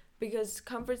 Because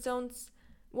comfort zones...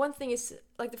 One thing is,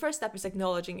 like, the first step is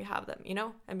acknowledging you have them, you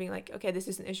know? And being like, okay, this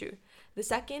is an issue. The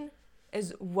second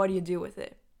is, what do you do with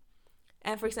it?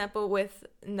 And, for example, with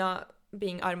not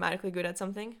being automatically good at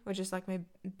something, which is, like, my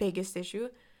biggest issue,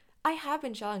 I have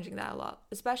been challenging that a lot.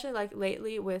 Especially, like,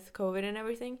 lately with COVID and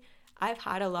everything, I've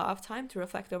had a lot of time to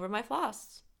reflect over my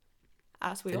flaws.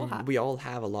 As we all have. We all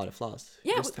have a lot of flaws.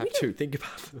 Yeah, you just have to think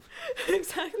about them.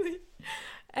 Exactly.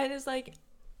 And it's like,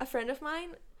 a friend of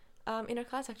mine... in our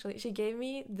class, actually, she gave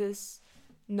me this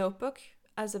notebook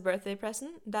as a birthday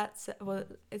present.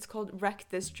 It's called Wreck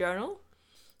This Journal,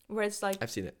 where it's like...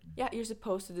 I've seen it. Yeah, you're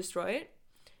supposed to destroy it.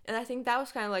 And I think that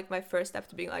was kind of like my first step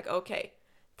to being like, okay,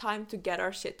 time to get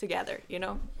our shit together, you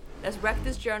know? Let's wreck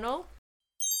this journal.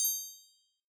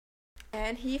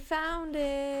 And he found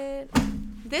it.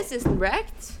 This isn't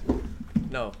wrecked.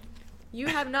 No. You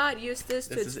have not used this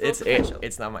to its full potential.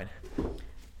 It's not mine.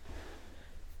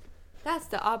 That's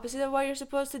the opposite of what you're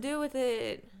supposed to do with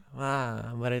it.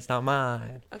 Wow, but it's not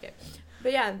mine. Okay.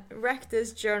 But yeah, Wreck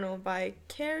This Journal by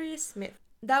Carrie Smith.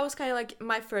 That was kind of like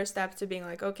my first step to being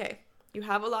like, okay, you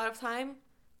have a lot of time.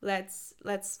 Let's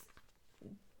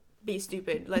be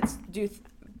stupid. Let's do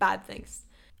bad things.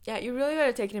 Yeah, you really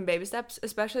gotta take it in baby steps,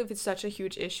 especially if it's such a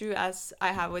huge issue as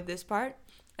I have with this part.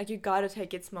 Like, you gotta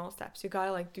take it small steps. You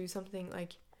gotta, like, do something,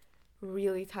 like,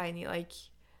 really tiny. Like,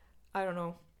 I don't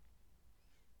know.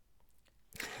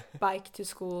 Bike to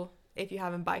school if you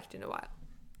haven't biked in a while.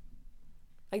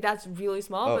 Like, that's really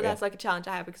small, but that's like a challenge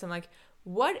I have, because I'm like,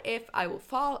 what if I will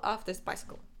fall off this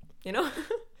bicycle, you know?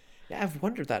 Yeah, I've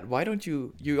wondered that. Why don't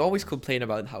you always complain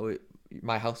about how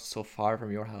my house is so far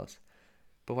from your house,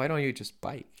 but why don't you just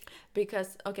bike?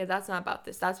 Because, okay, that's not about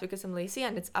this. That's because I'm lazy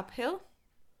and it's uphill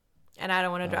and I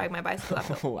don't want to drag my bicycle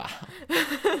uphill. Wow.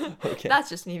 Okay. That's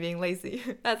just me being lazy.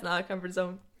 That's not a comfort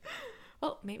zone.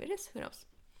 Well, maybe it is, who knows.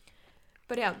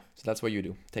 But yeah. So that's what you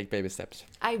do. Take baby steps.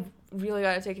 I really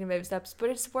gotta take it in baby steps, but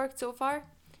it's worked so far.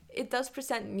 It does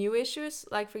present new issues.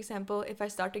 Like, for example, if I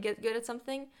start to get good at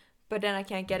something, but then I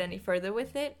can't get any further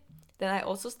with it, then I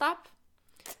also stop.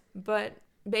 But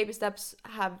baby steps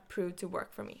have proved to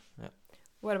work for me. Yeah.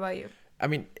 What about you? I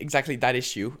mean, exactly that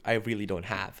issue I really don't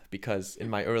have, because in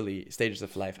my early stages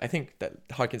of life, I think that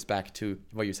harkens back to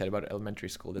what you said about elementary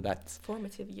school, that's...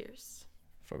 Formative years.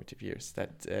 formative years,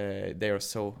 that they are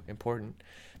so important.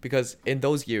 Because in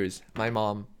those years, my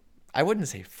mom, I wouldn't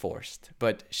say forced,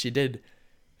 but she did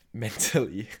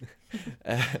mentally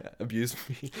abuse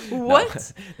me.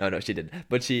 What? No, she didn't.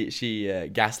 But she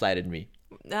gaslighted me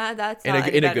Nah, that's in not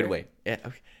a better. good way. Yeah,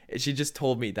 okay. She just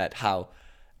told me that how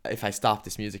if I stop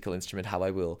this musical instrument, how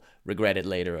I will regret it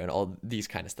later and all these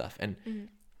kind of stuff. And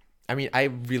I mean, I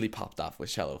really popped off with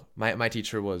cello. My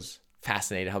teacher was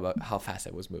fascinated about how fast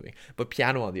I was moving. But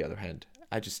piano, on the other hand,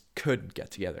 I just couldn't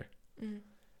get together.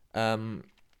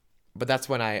 But that's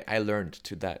when I learned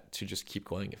to just keep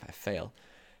going if I fail.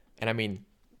 And I mean,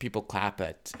 people clap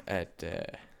at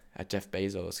Jeff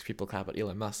Bezos, people clap at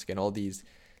Elon Musk, and all these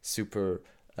super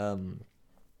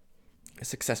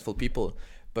successful people,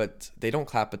 but they don't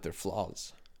clap at their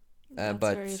flaws. That's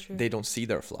But very true. they don't see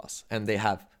their flaws, and they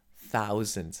have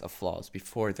thousands of flaws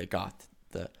before they got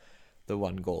the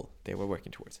one goal they were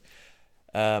working towards.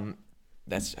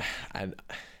 That's a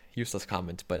useless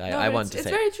comment, but I want to it's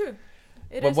say. very true.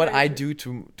 It But is what very I true.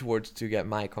 do towards to get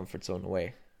my comfort zone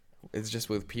away is just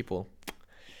with people.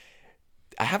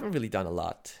 I haven't really done a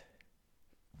lot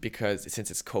because since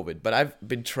it's COVID, but I've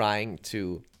been trying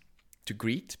to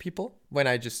greet people when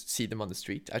I just see them on the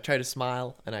street. I try to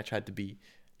smile and I try to be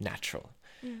natural.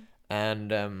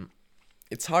 And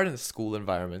it's hard in the school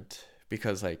environment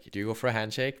because like you go for a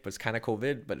handshake, but it's kind of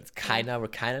COVID, but it's we're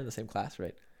kind of in the same class,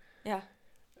 right? Yeah.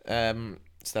 So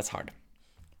that's hard.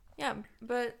 Yeah,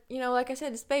 but like I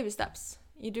said, it's baby steps.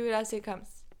 You do it as it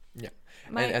comes. Yeah.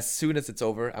 My And as soon as it's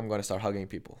over, I'm gonna start hugging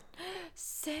people.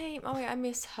 same. Oh yeah, I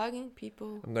miss hugging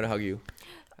people. I'm gonna hug you.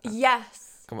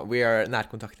 Yes. Come on, we are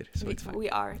närkontakter, so it's fine. We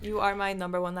are. You are my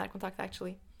number one närkontakt,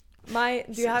 actually.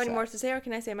 Do you have any more to say, or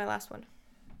can I say my last one?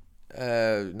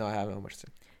 No, I have no much to say.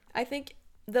 I think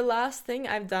the last thing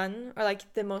I've done, or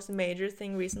like the most major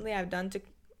thing recently I've done to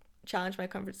challenge my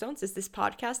comfort zones, is this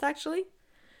podcast, actually,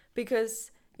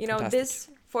 because Fantastic. this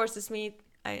forces me.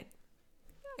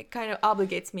 It kind of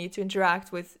obligates me to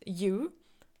interact with you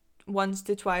once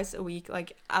to twice a week,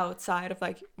 like outside of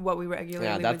like what we regularly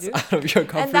Yeah, would that's do. out of your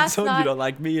comfort that's zone. not- You don't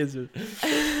like me, is it?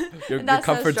 Your And that's not a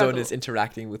comfort zone struggle. is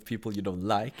interacting with people you don't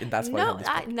like, and that's why you No, have this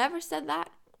I podcast. never said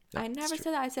that. Yeah, I it's never true.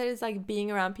 said that. I said it's like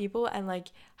being around people and like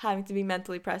having to be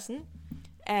mentally present.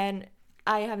 And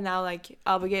I have now like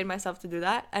obligated myself to do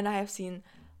that. And I have seen,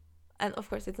 and of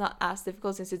course it's not as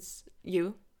difficult since it's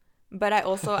you, but I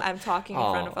also am talking in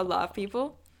front of a lot of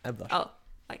people. I'm blushing. Oh,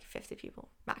 like 50 people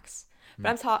max.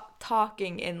 But I'm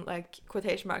talking in like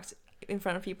quotation marks in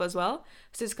front of people as well.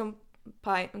 So it's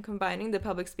combining the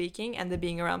public speaking and the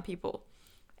being around people.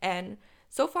 And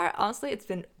so far, honestly, it's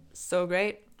been so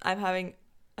great. I'm having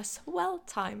a swell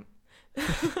time.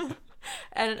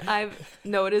 And I've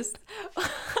noticed...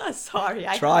 Sorry.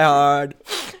 Try hard.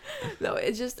 No,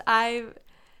 it's just I've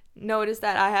noticed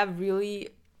that I have really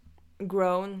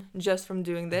grown just from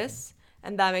doing this.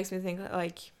 And that makes me think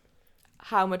like...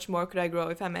 how much more could I grow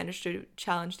if I managed to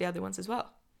challenge the other ones as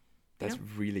well? That's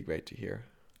really great to hear.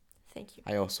 Thank you.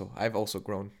 I've also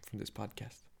grown from this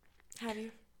podcast. Have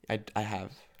you? I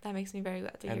have. That makes me very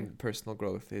glad to hear. And personal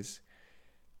growth is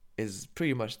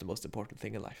pretty much the most important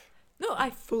thing in life. No, I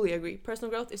fully agree.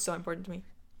 Personal growth is so important to me.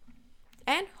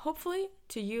 And hopefully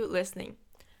to you listening.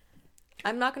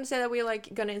 I'm not going to say that we're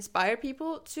like going to inspire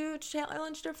people to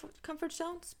challenge their comfort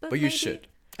zones, but you maybe... should.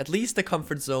 At least the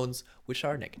comfort zones which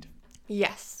are negative.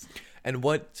 Yes. And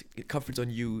what comfort zone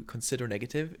you consider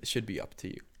negative should be up to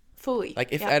you. Fully.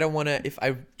 Like if I don't want to, if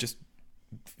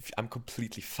I'm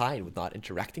completely fine with not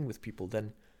interacting with people,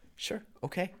 then sure,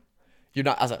 okay. You're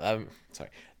not, sorry,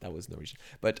 that was Norwegian.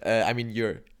 But I mean,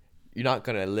 you're not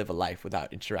going to live a life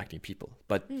without interacting people,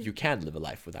 but you can live a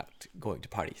life without going to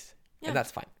parties. Yeah. And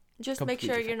that's fine. Just Completely make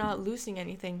sure fine. you're not losing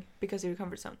anything because of your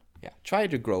comfort zone. Yeah. Try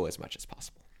to grow as much as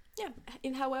possible. Yeah,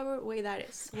 in however way that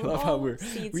is. I love how we are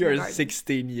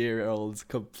 16-year-olds,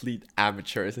 complete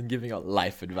amateurs, and giving out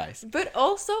life advice. But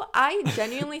also, I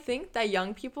genuinely think that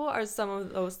young people are some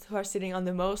of those who are sitting on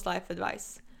the most life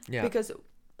advice. Yeah. Because,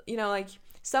 like,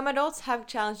 some adults have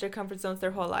challenged their comfort zones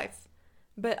their whole life,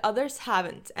 but others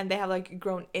haven't, and they have, like,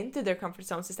 grown into their comfort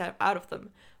zones instead of out of them,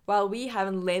 while we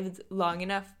haven't lived long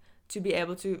enough to be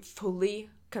able to fully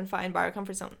confine by our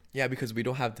comfort zone. Yeah, because we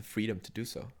don't have the freedom to do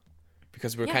so.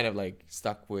 Because we're kind of like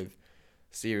stuck with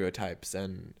stereotypes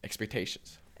and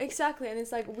expectations. Exactly, and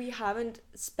it's like we haven't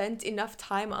spent enough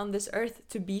time on this earth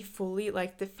to be fully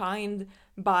like defined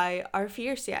by our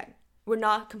fears yet. We're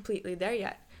not completely there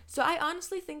yet. So I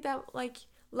honestly think that like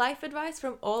life advice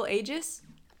from all ages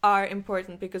are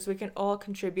important because we can all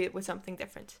contribute with something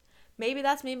different. Maybe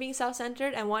that's me being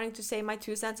self-centered and wanting to say my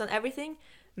 2 cents on everything.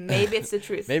 Maybe it's the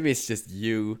truth. Maybe it's just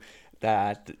you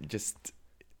that just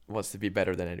wants to be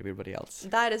better than everybody else.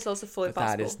 That is also fully But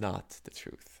possible. that is not the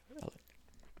truth.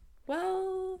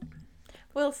 Well,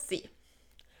 we'll see.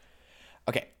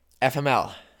 Okay,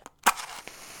 FML.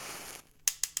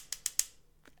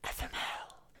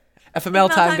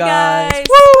 FML time, guys.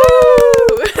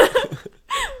 Woo!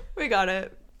 We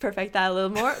gotta perfect that a little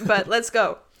more, but let's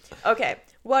go. Okay,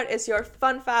 what is your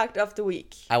fun fact of the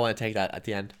week? I want to take that at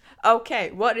the end.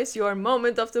 Okay, what is your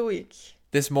moment of the week?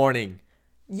 This morning.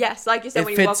 Yes, like you said, It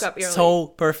when you fits woke up early. so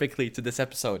perfectly to this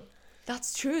episode.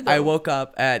 That's true, though. I woke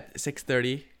up at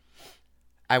 6:30.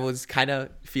 I was kind of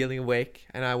feeling awake,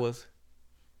 and I was...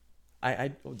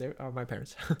 oh, there are my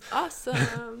parents.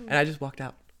 Awesome. And I just walked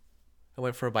out. I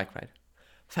went for a bike ride.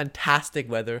 Fantastic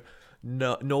weather.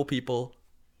 No people.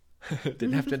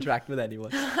 Didn't have to interact with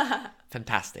anyone.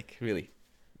 Fantastic. Really.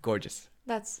 Gorgeous.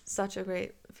 That's such a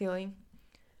great feeling.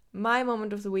 My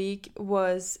moment of the week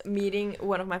was meeting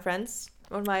one of my friends.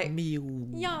 One of my... Mew.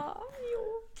 Yeah.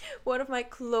 One of my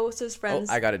closest friends.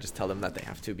 Oh, I gotta just tell them that they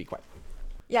have to be quiet.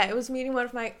 Yeah, it was meeting one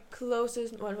of my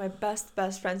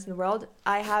best friends in the world.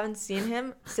 I haven't seen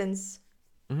him since...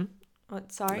 Mm-hmm.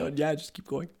 What, sorry? No, yeah, just keep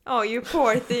going. Oh, you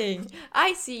poor thing.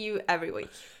 I see you every week.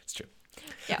 It's true.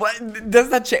 Yeah. What does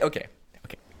that change? Okay.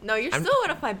 No, you're still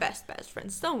one of my best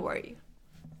friends. Don't worry.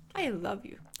 I love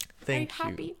you. Thank Are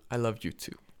you happy? I love you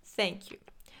too. Thank you.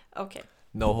 Okay.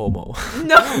 No homo.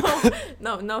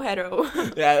 No hetero.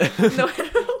 Yeah. No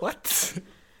hetero. What?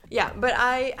 Yeah, but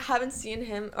I hadn't seen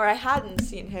him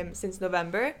since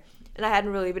November, and I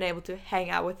hadn't really been able to hang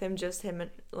out with him, just him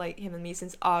and me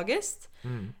since August,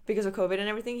 because of COVID and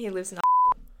everything. He lives in...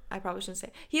 I probably shouldn't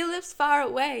say. He lives far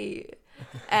away,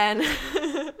 and...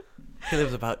 He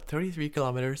lives about 33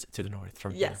 kilometers to the north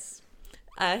from here. Yes.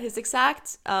 His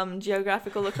exact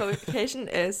geographical location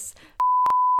is...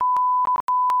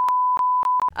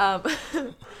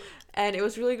 and it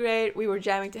was really great. We were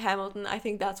jamming to Hamilton. I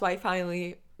think that's why he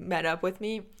finally met up with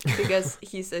me, because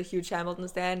he's a huge Hamilton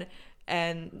stan,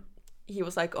 and he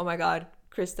was like, oh my god,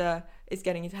 Krista is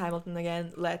getting into Hamilton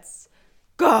again, let's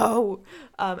go.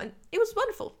 And it was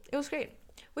wonderful. It was great,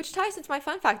 which ties into my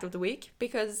fun fact of the week,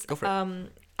 because Go for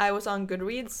it. I was on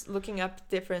Goodreads looking up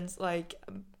different,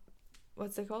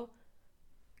 what's it called?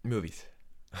 Movies.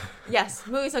 Yes,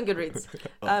 movies on Goodreads.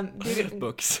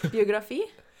 Books.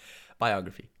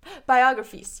 Biography?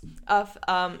 Biographies of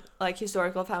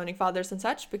historical founding fathers and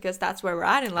such, because that's where we're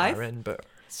at in life. Aaron Burr,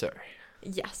 sir.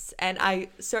 Yes, and I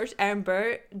searched Aaron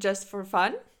Burr just for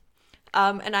fun,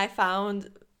 and I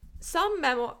found some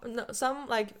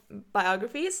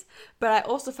biographies, but I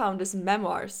also found his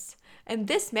memoirs, and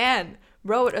this man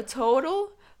wrote a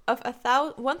total of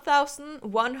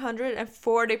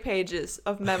 1,140 pages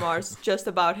of memoirs just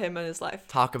about him and his life.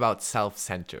 Talk about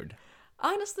self-centered.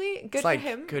 Honestly, good It's for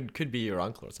him. Could be your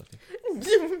uncle or something.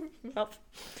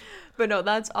 But no,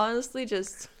 that's honestly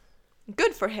just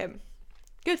good for him.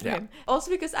 Good for him.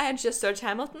 Also because I had just searched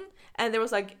Hamilton, and there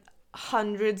was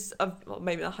hundreds of, well,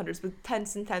 maybe not hundreds, but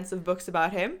tens and tens of books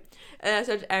about him. And I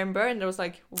searched Aaron Burr, and there was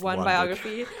one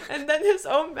biography, and then his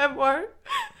own memoir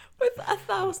with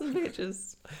 1,000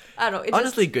 pages. I don't know.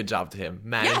 Honestly, good job to him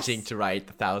managing to write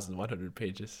 1,100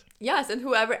 pages. Yes, and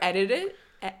whoever edited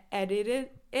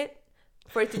it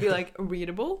for it to be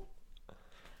readable.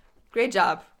 Great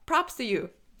job. Props to you.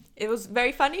 It was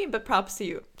very funny, but props to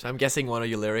you. So I'm guessing one of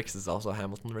your lyrics is also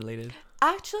Hamilton related.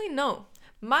 Actually, no.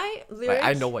 My lyrics...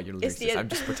 I know what your lyrics is. I'm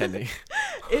just pretending.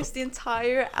 It's the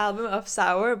entire album of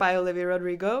Sour by Olivia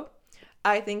Rodrigo.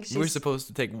 I think she's... We're supposed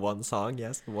to take one song,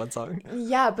 yes? One song?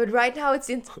 Yeah, but right now it's...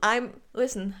 I'm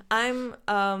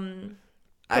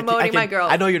promoting my girl.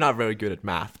 I know you're not very good at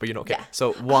math, but okay. Yeah.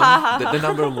 So the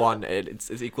number one, it's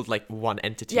equal to one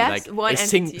entity. Yes, one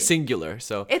entity. Singular,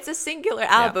 so... It's a singular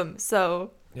album,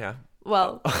 so... Yeah.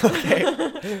 Well...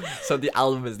 Okay. So the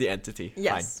album is the entity.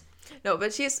 Yes. Fine. No,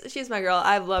 but she's my girl.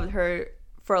 I've loved her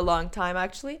for a long time,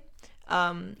 actually.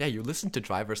 Yeah, you listened to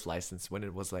Driver's License when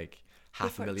it was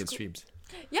 500,000 streams.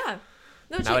 Yeah.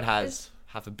 No, now it has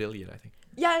 500 million, I think.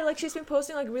 Yeah, she's been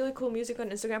posting really cool music on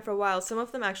Instagram for a while. Some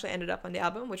of them actually ended up on the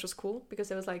album, which was cool,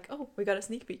 because it was oh, we got a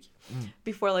sneak peek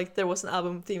before there was an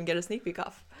album to even get a sneak peek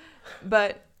off.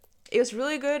 But it was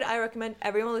really good. I recommend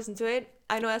everyone listen to it.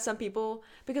 I know that some people,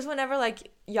 because whenever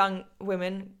young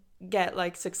women get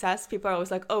success, people are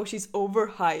always oh, she's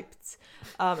overhyped,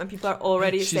 and people are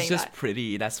already saying that. She's just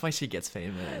pretty, that's why she gets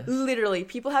famous. Literally,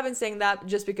 people have been saying that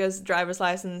just because Driver's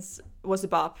License was a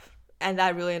bop, and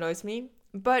that really annoys me.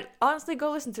 But honestly,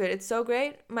 go listen to it. It's so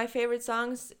great. My favorite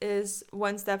songs is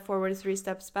One Step Forward, Three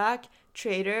Steps Back,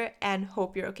 Traitor, and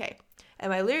Hope You're Okay.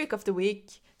 And my lyric of the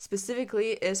week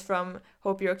specifically is from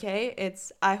Hope You're Okay.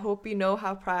 It's, I hope you know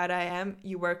how proud I am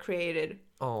you were created.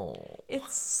 Oh.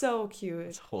 It's so cute.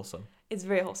 It's wholesome. It's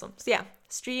very wholesome. So yeah,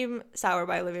 stream Sour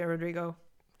by Olivia Rodrigo.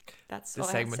 That's This all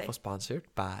I have to segment say. was sponsored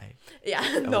by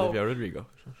Yeah, no, Olivia Rodrigo.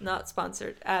 not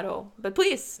sponsored at all. But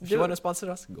please If do. you want to sponsor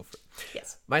us, go for it.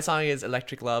 Yes. My song is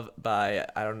Electric Love by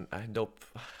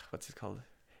what's it called?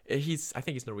 I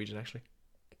think he's Norwegian actually.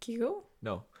 Kiko?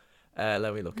 No.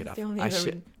 Let me look it up. The only I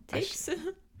Norwegian should tapes.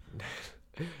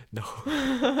 No.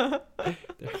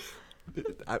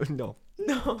 No.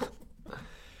 No.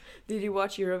 Did you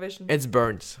watch Eurovision? It's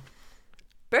Burns.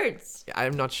 Birds.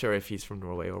 I'm not sure if he's from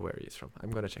Norway or where he's from.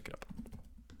 I'm gonna check it up.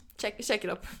 Check it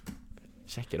up.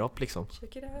 Check it up, liksom.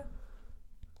 Check it out.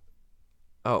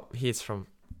 Oh, he's from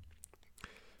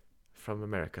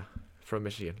America. From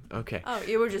Michigan. Okay. Oh,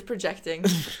 you were just projecting.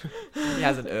 He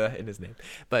has an in his name.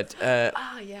 But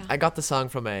yeah. I got the song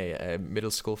from a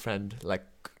middle school friend like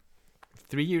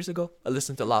 3 years ago. I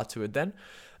listened a lot to it then.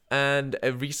 And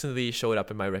it recently showed up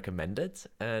in my recommended.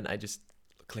 And I just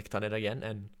clicked on it again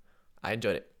and I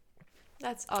enjoyed it.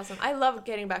 That's awesome. I love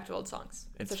getting back to old songs.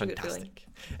 It's such a good feeling. fantastic.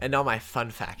 And now my fun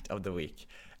fact of the week.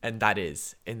 And that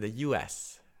is, in the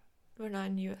US. We're not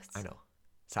in US. I know.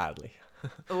 Sadly.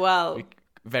 Well,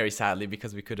 Very sadly,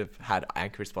 because we could have had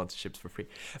Anchor sponsorships for free.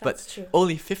 that's But true.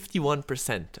 only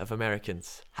 51% of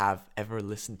Americans have ever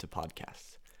listened to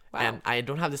podcasts. Wow. And I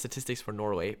don't have the statistics for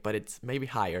Norway, but it's maybe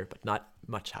higher, but not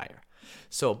much higher.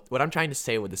 So what I'm trying to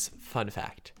say with this fun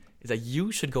fact is that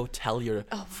you should go tell your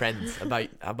friends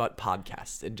about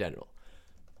podcasts in general.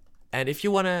 And if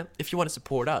you wanna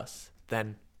support us,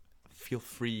 then feel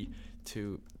free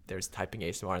to. There's typing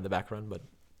ASMR in the background, but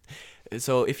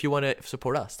so if you wanna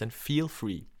support us, then feel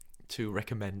free to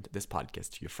recommend this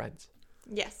podcast to your friends.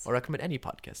 Yes. Or recommend any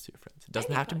podcast to your friends. It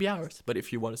doesn't Any have to be podcast. ours, but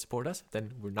if you want to support us,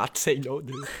 then we're not saying no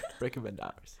to recommend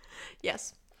ours.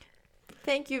 Yes.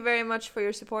 Thank you very much for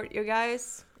your support, you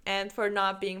guys, and for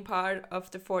not being part of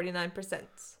the 49%.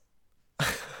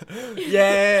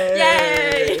 Yay!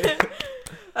 Yay!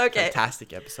 Okay.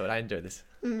 Fantastic episode. I enjoyed this.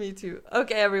 Me too.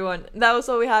 Okay, everyone. That was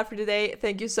all we had for today.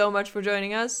 Thank you so much for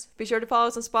joining us. Be sure to follow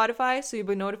us on Spotify so you'll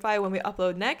be notified when we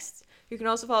upload next. You can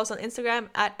also follow us on Instagram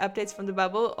at Updates from the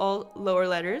Bubble, all lower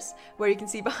letters, where you can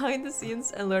see behind the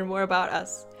scenes and learn more about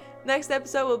us. Next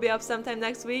episode will be up sometime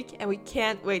next week, and we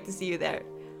can't wait to see you there.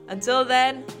 Until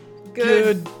then,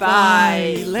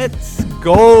 goodbye. Let's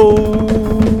go.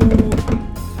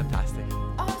 Fantastic.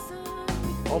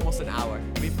 Awesome. Almost an hour.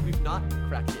 We've not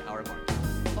cracked the hour mark.